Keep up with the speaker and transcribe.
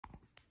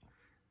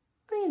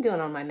are you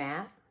doing on my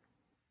mat?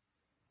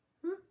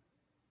 What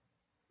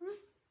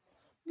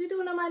are you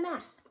doing on my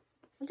mat?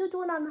 What are you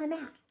doing on my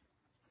mat?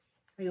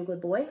 Are you a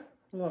good boy?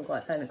 You want to go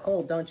outside in the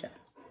cold, don't you?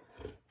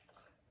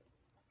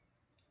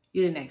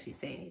 You didn't actually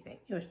say anything.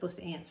 You were supposed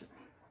to answer.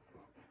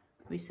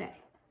 What do you say?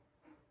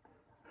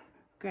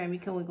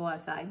 Grammy, can we go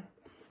outside?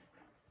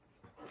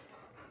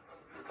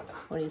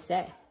 What do you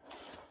say?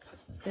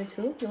 You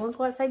too? You want to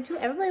go outside too?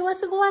 Everybody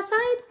wants to go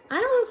outside? I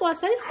don't want to go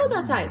outside. It's cold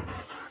outside.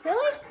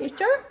 Really? You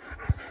sure?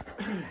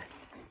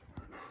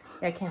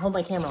 Yeah, I can't hold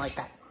my camera like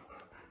that.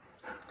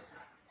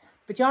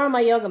 But you're on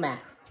my yoga mat.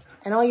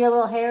 And all your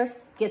little hairs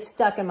get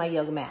stuck in my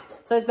yoga mat.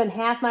 So I spend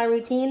half my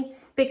routine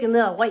picking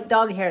little white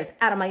dog hairs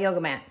out of my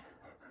yoga mat.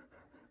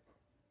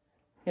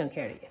 You don't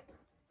care, do you? You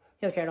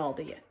don't care at all,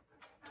 do you?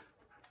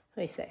 What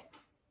do you say?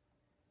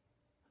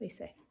 What do you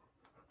say?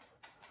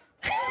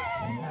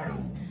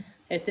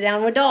 There's the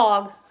downward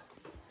dog.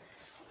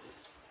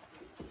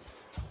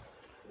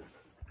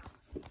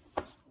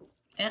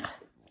 Yeah.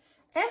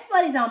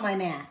 Everybody's on my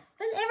mat.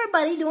 What's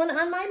everybody doing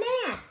on my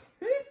mat?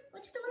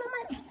 What you doing on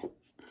my mat?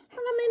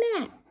 On my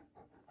mat.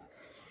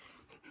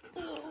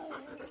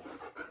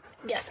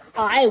 Yes,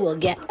 I will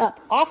get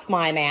up off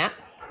my mat.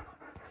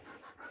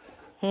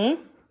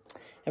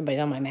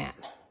 Everybody's on my mat.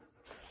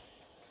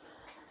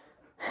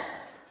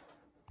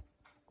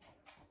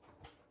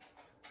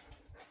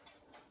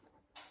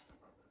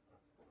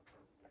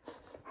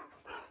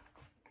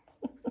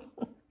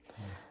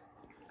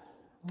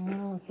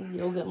 Oh,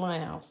 yoga at my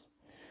house.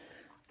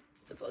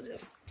 So I'll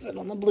just sit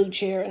on the blue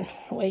chair and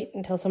wait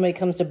until somebody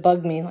comes to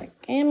bug me. Like,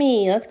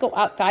 Emmy, let's go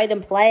outside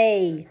and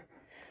play.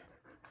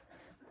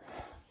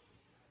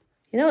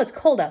 You know it's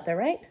cold out there,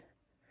 right?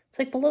 It's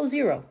like below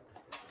 0.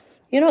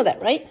 You know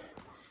that, right?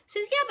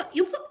 Says, yeah, but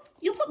you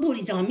put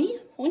booties on me,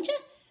 won't you?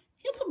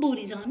 You put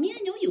booties on me.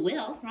 I know you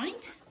will,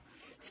 right?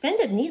 Sven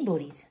doesn't need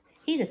booties.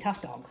 He's a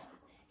tough dog.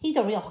 He's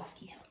a real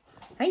husky,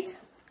 right?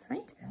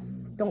 Right?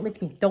 Don't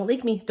lick me. Don't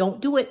lick me. Don't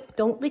do it.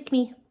 Don't lick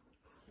me.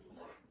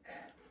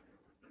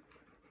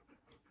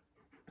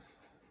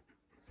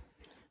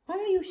 Why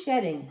are you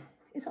shedding?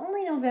 It's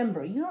only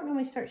November. You don't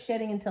normally start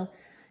shedding until,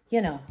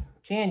 you know,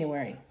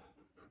 January.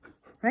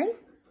 Right?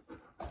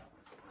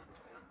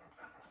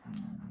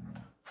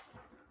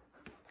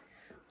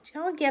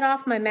 Y'all get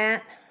off my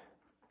mat.